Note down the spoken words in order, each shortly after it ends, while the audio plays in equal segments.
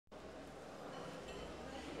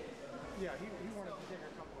Yeah, he wanted to take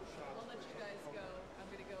a couple of shots. I'll let you guys go. I'm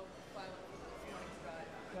going to go file it for this morning's drive.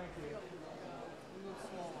 Thank you. Move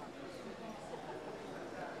slow on this.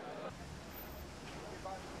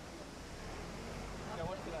 Yeah,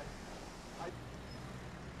 what did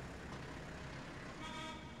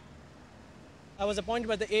I was appointed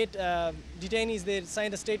by the 8 detainees. They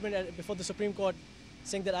signed a statement before the Supreme Court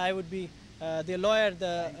saying that I would be their lawyer.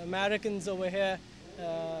 The Americans over here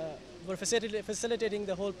were facilitating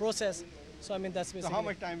the whole process. So I mean that's basically. So how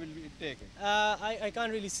much time will it take? I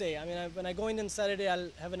can't really say. I mean when I go in on Saturday, I'll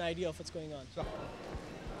have an idea of what's going on. So.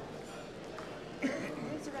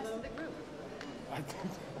 Where's the rest of the group? I think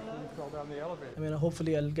he fell down the elevator. I mean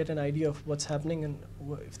hopefully I'll get an idea of what's happening and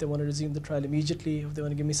if they want to resume the trial immediately, if they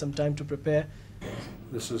want to give me some time to prepare.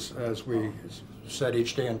 This is, as we said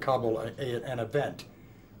each day in Kabul, an event.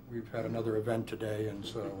 We've had another event today, and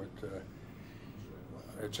so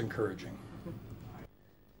it's encouraging. Do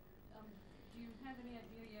you have any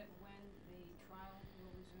idea yet when the trial will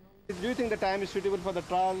resume? Do you think the time is suitable for the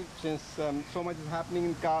trial since so much is happening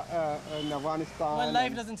in Afghanistan? Well,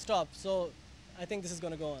 life doesn't stop, so I think this is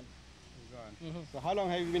going to go on. So how long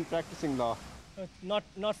have you been practicing law?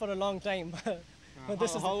 Not for a long time. But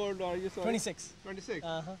this is how old are you? Sorry? 26. 26?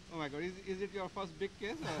 Oh my God, is it your first big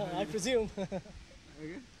case? I presume. Okay.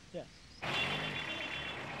 Yeah.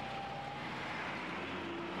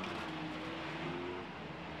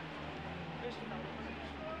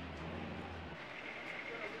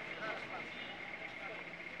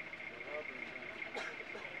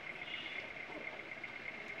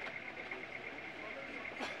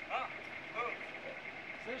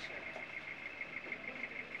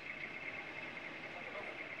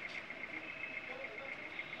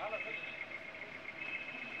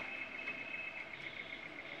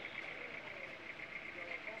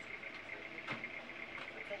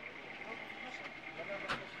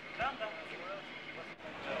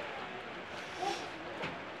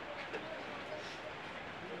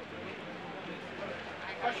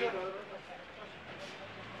 I should have.